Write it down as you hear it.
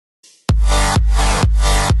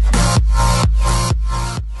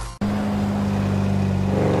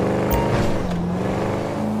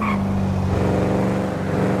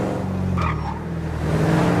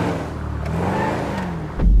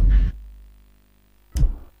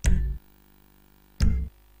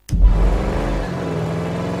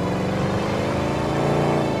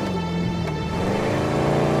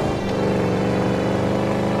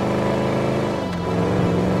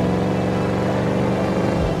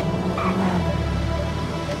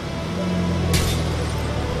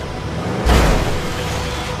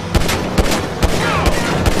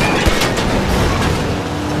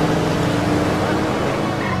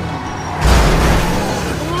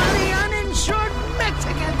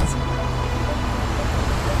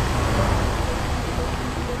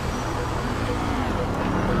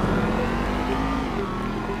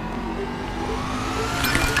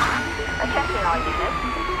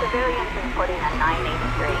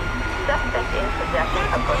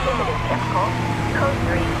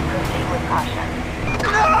caution.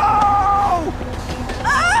 No!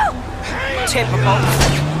 Oh! Typical.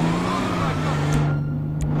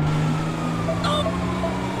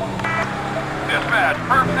 Dispatch,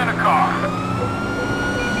 perps in a car.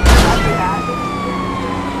 Copy that.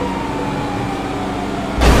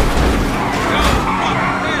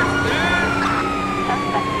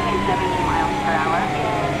 Suspect doing 70 miles per hour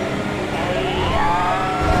in a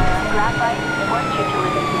graphite sports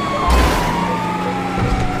utility vehicle.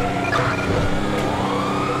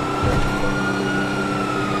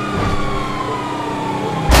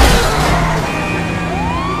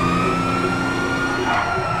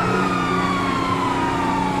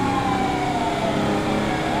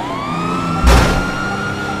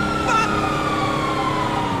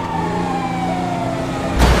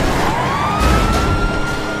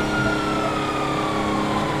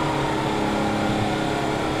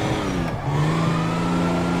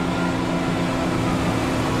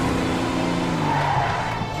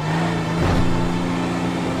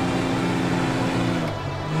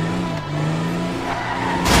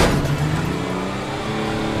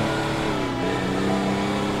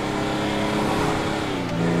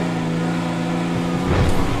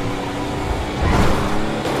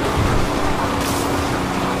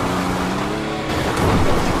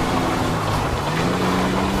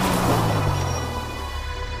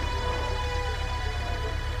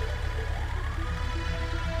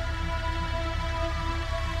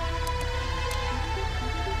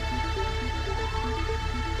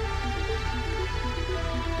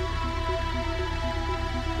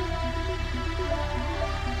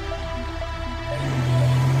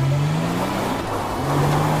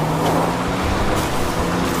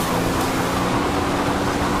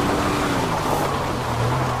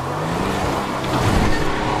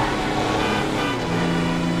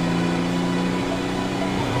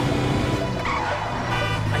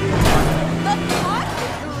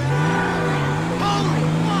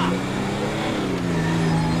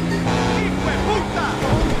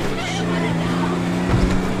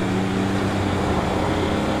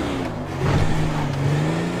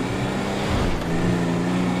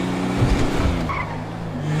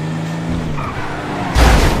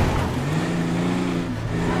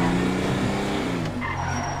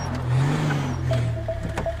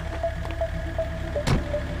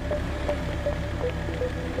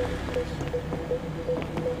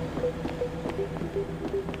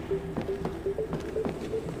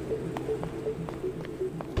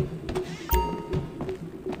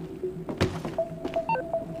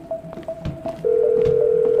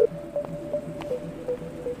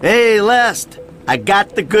 Hey, Lest. I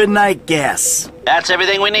got the good night gas. That's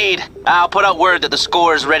everything we need. I'll put out word that the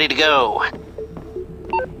score's ready to go.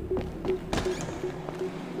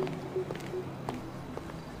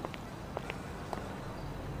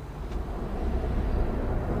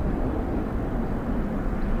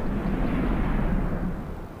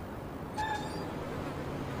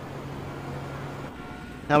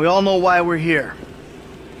 Now, we all know why we're here.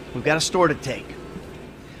 We've got a store to take.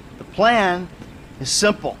 The plan is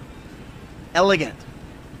simple, elegant.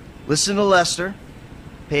 Listen to Lester,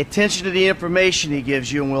 pay attention to the information he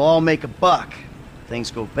gives you, and we'll all make a buck. If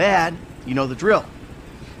things go bad, you know the drill.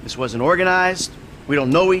 This wasn't organized, we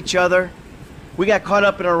don't know each other. We got caught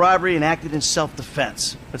up in a robbery and acted in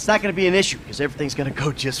self-defense. But it's not going to be an issue, because everything's going to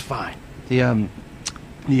go just fine.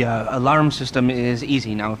 The alarm system is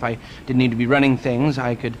easy. Now, if I didn't need to be running things,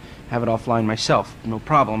 I could have it offline myself. No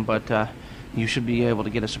problem, but you should be able to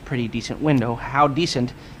get us a pretty decent window. How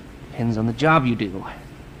decent depends on the job you do.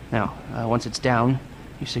 Now, once it's down,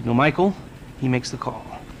 you signal Michael, he makes the call.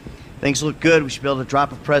 Things look good. We should be able to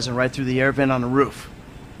drop a present right through the air vent on the roof.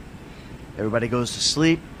 Everybody goes to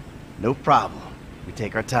sleep, no problem. We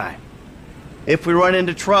take our time. If we run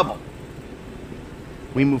into trouble,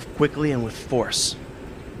 we move quickly and with force.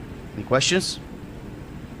 Any questions?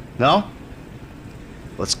 No?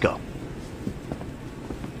 Let's go.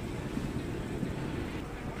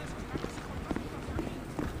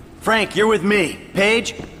 Frank, you're with me.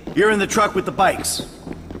 Paige, you're in the truck with the bikes.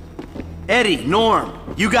 Eddie,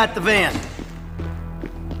 Norm, you got the van.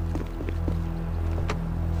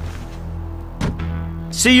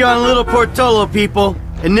 See you on Little Portola, people.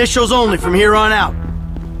 Initials only from here on out.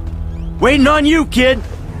 Waiting on you, kid.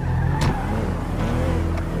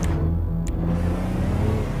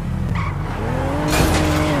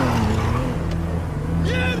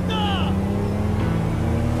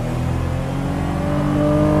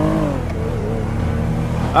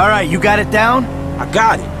 All right, you got it down? I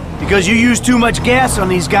got it. Because you use too much gas on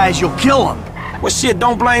these guys, you'll kill them. Well, shit,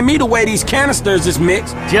 don't blame me the way these canisters is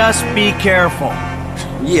mixed. Just be careful.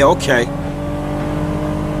 Yeah, okay.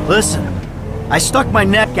 Listen, I stuck my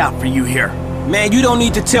neck out for you here. Man, you don't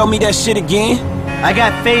need to tell me that shit again. I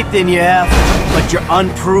got faith in you, F, but you're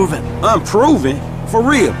unproven. Unproven? For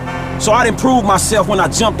real? So I didn't prove myself when I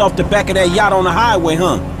jumped off the back of that yacht on the highway,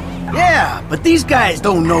 huh? Yeah, but these guys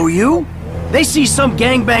don't know you. They see some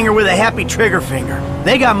gangbanger with a happy trigger finger.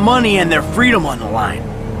 They got money and their freedom on the line.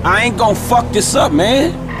 I ain't gonna fuck this up,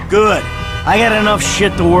 man. Good. I got enough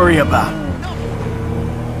shit to worry about.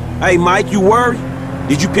 Hey, Mike, you worried?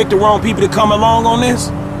 Did you pick the wrong people to come along on this?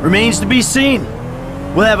 Remains to be seen.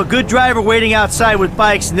 We'll have a good driver waiting outside with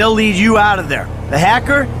bikes and they'll lead you out of there. The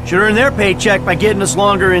hacker should earn their paycheck by getting us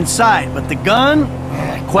longer inside, but the gun?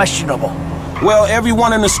 Questionable. Well,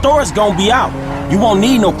 everyone in the store is gonna be out. You won't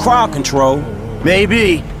need no crowd control.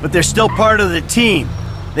 Maybe, but they're still part of the team.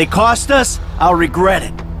 They cost us, I'll regret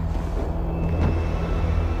it.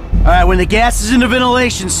 Alright, when the gas is in the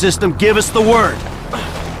ventilation system, give us the word.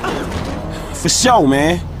 For sure,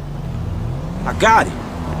 man. I got it.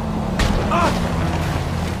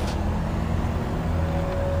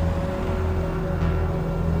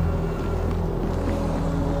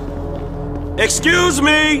 Excuse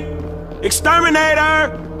me!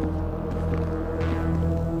 Exterminator!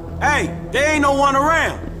 Hey, there ain't no one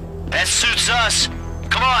around. That suits us.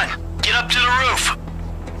 Come on, get up to the roof.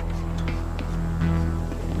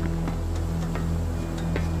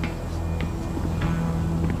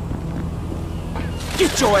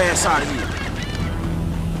 Get your ass out of here.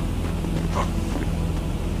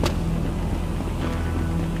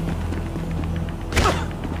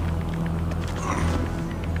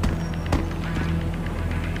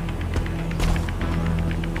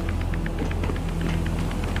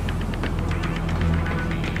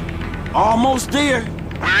 Almost there.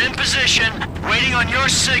 We're in position, waiting on your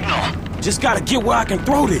signal. Just gotta get where I can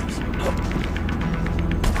throw this.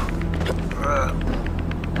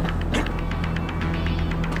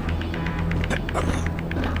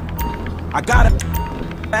 I got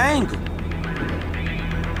an angle.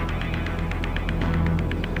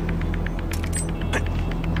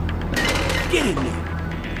 Get in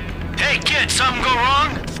there. Hey kid, something go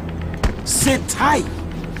wrong? Sit tight.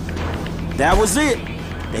 That was it.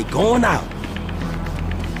 They going out.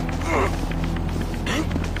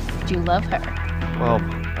 Do you love her? Well,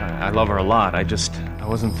 I love her a lot. I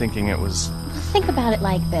wasn't thinking it was... Think about it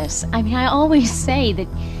like this. I mean, I always say that...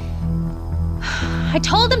 I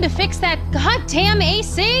told him to fix that goddamn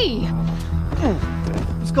AC!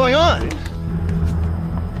 What's going on?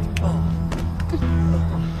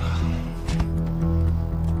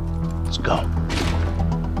 Let's go.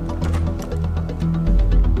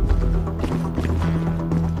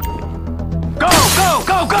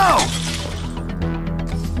 Go!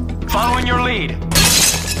 Following your lead.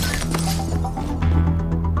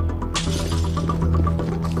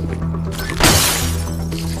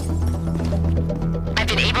 I've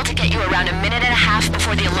been able to get you around a minute and a half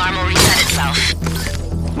before the alarm will reset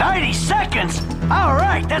itself. 90 seconds?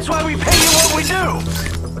 Alright, that's why we pay you what we do.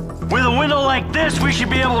 With a window like this, we should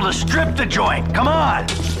be able to strip the joint. Come on!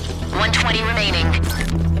 120 remaining.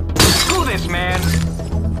 Do this, man.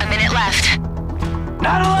 A minute left.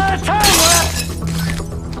 Not a lot of time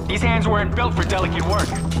left! These hands weren't built for delicate work.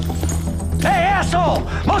 Hey, asshole!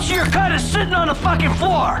 Most of your cut is sitting on the fucking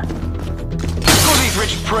floor! Screw these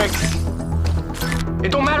rich pricks.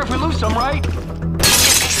 It don't matter if we lose some, right? 50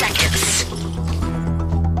 seconds.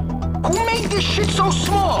 Who made this shit so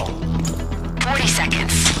small? 40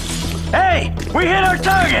 seconds. Hey, we hit our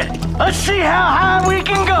target! Let's see how high we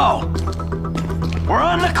can go! We're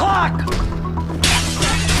on the clock!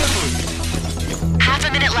 Half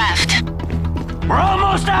a minute left. We're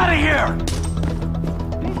almost out of here!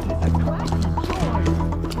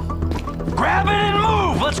 Grab it and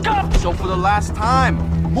move! Let's go! So for the last time,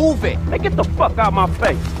 move it. Hey, get the fuck out my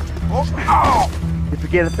face. Oh. You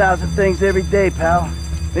forget 1,000 things every day, pal.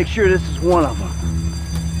 Make sure this is one of them.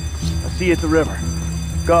 I'll see you at the river.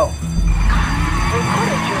 Go.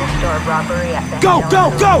 Reported jewelry store robbery at the Go!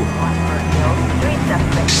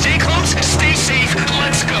 Stay close, stay safe,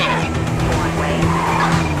 let's go! One way.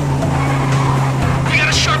 We got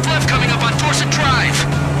a sharp left coming up on Dorset Drive.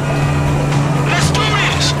 Let's do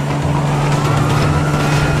this!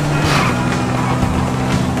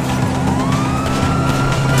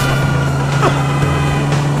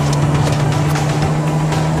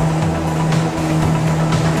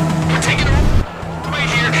 We're taking a right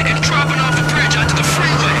here and dropping off the bridge onto the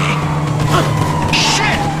freeway.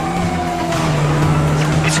 Shit!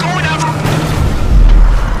 It's going out for...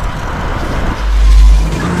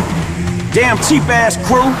 Damn cheap-ass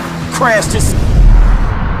crew crashed his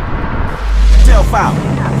self out.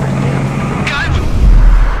 Guy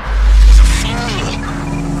was a fool.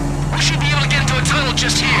 We should be able to get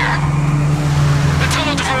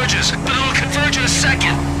converges, but it'll converge in a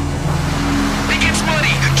second. It gets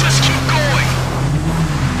muddy. Just keep going.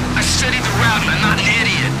 I studied the route and I'm not an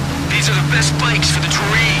idiot. These are the best bikes for the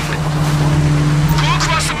terrain. Go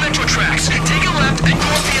across the metro tracks, take a left, and go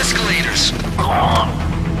up the escalators.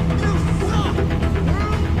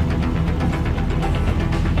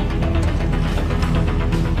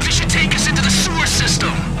 This should take us into the sewer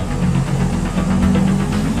system.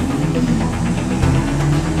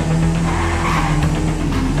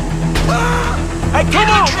 Hey, come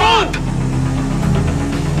on, move!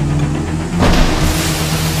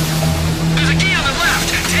 There's a gate on the left.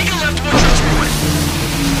 Take a left once you're through it.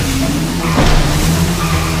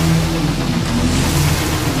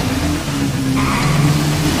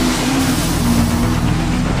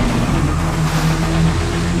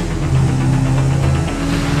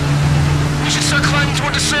 We should start climbing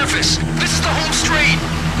toward the surface. This is the home straight.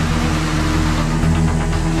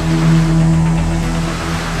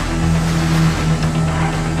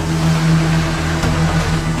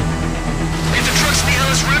 If the truck's in the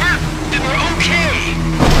Ellis River, then we're okay.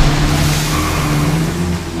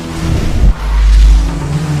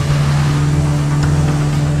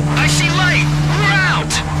 I see light. We're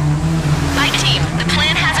out. Bike team, the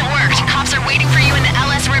plan hasn't worked. Cops are waiting for you in the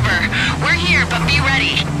LS River. We're here, but be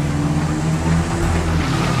ready.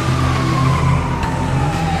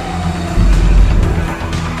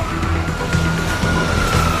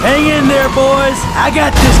 Hang in there, boys. I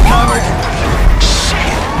got this covered.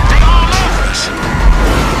 Shit! They all over us.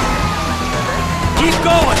 Keep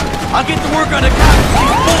going. I'll get to work on the cops with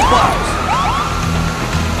these bulldogs.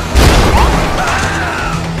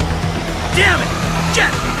 Damn it! Shit!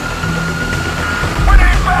 We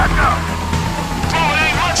need backup. Oh, it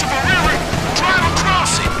ain't much of a river. Drive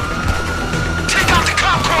across it. Take out the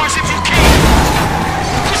cop cars if you can.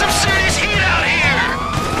 There's some serious heat out here.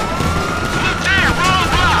 Look there, wrong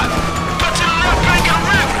lot. But to the left bank of the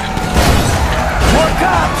river. More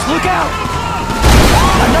cops! Look out!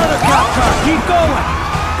 Another cop car! Keep going!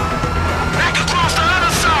 Back across the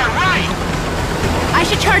other side, right. I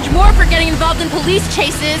should charge more for getting involved in police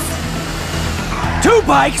chases. 2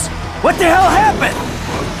 bikes? What the hell happened?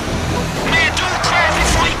 Man, dude crashed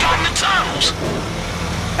before he got in the tunnels.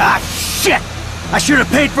 Ah, shit! I should have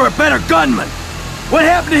paid for a better gunman. What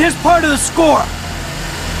happened to his part of the score?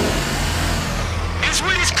 His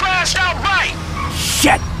wheels crashed outright.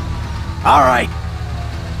 Shit! All right.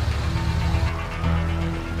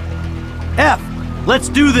 F, let's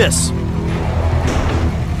do this.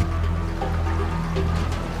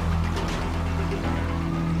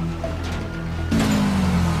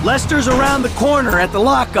 Lester's around the corner at the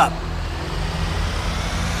lockup.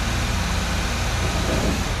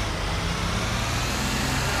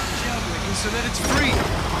 Jailbreaking so that it's free.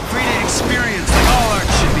 Free to experience like all art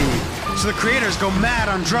should be. So the creators go mad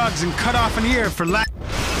on drugs and cut off an ear for lack.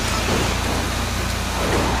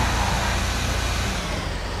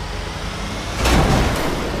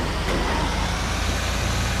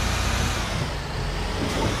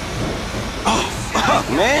 Fuck,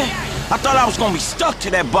 man. I thought I was gonna be stuck to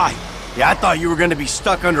that bike. Yeah, I thought you were gonna be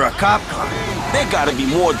stuck under a cop car. There gotta be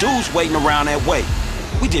more dudes waiting around that way.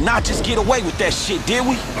 We did not just get away with that shit, did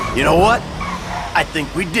we? You know what? I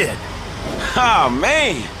think we did. Oh,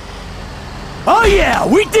 man. Oh, yeah,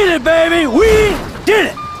 we did it, baby. We did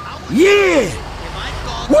it. Yeah.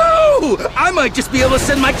 Woo! I might just be able to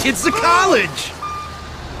send my kids to college.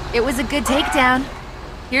 It was a good takedown.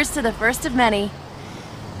 Here's to the first of many.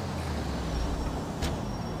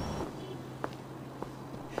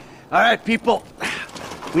 All right, people.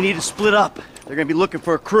 We need to split up. They're gonna be looking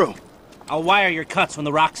for a crew. I'll wire your cuts when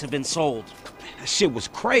the rocks have been sold. That shit was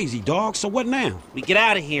crazy, dog. So what now? We get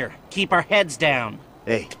out of here. Keep our heads down.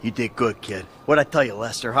 Hey, you did good, kid. What'd I tell you,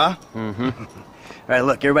 Lester, huh? Mm-hmm. All right,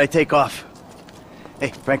 look, everybody take off.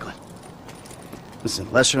 Hey, Franklin. Listen,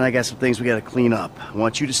 Lester and I got some things we gotta clean up. I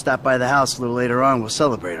want you to stop by the house a little later on. We'll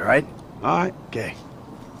celebrate, all right? All right. Okay.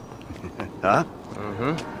 Huh?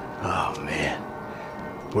 Mm-hmm. Oh, man.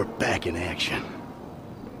 We're back in action.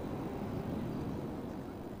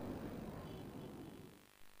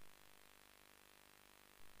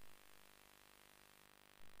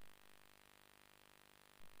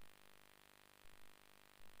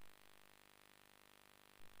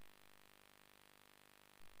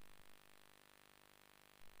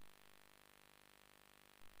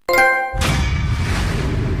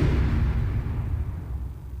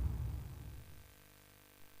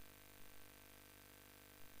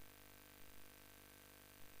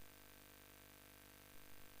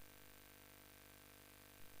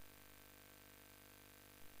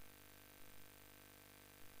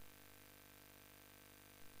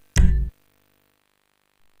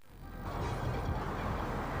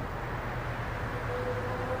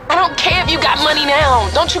 you got money now.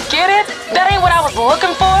 Don't you get it? That ain't what I was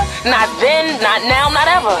looking for. Not then, not now, not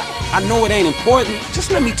ever. I know it ain't important.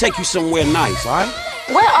 Just let me take you somewhere nice, all right?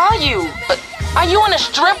 Where are you? Are you in a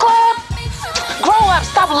strip club? Grow up,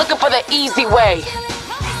 stop looking for the easy way.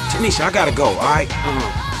 Tanisha, I gotta go, all right?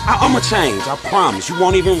 I'ma change, I promise. You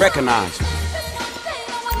won't even recognize me.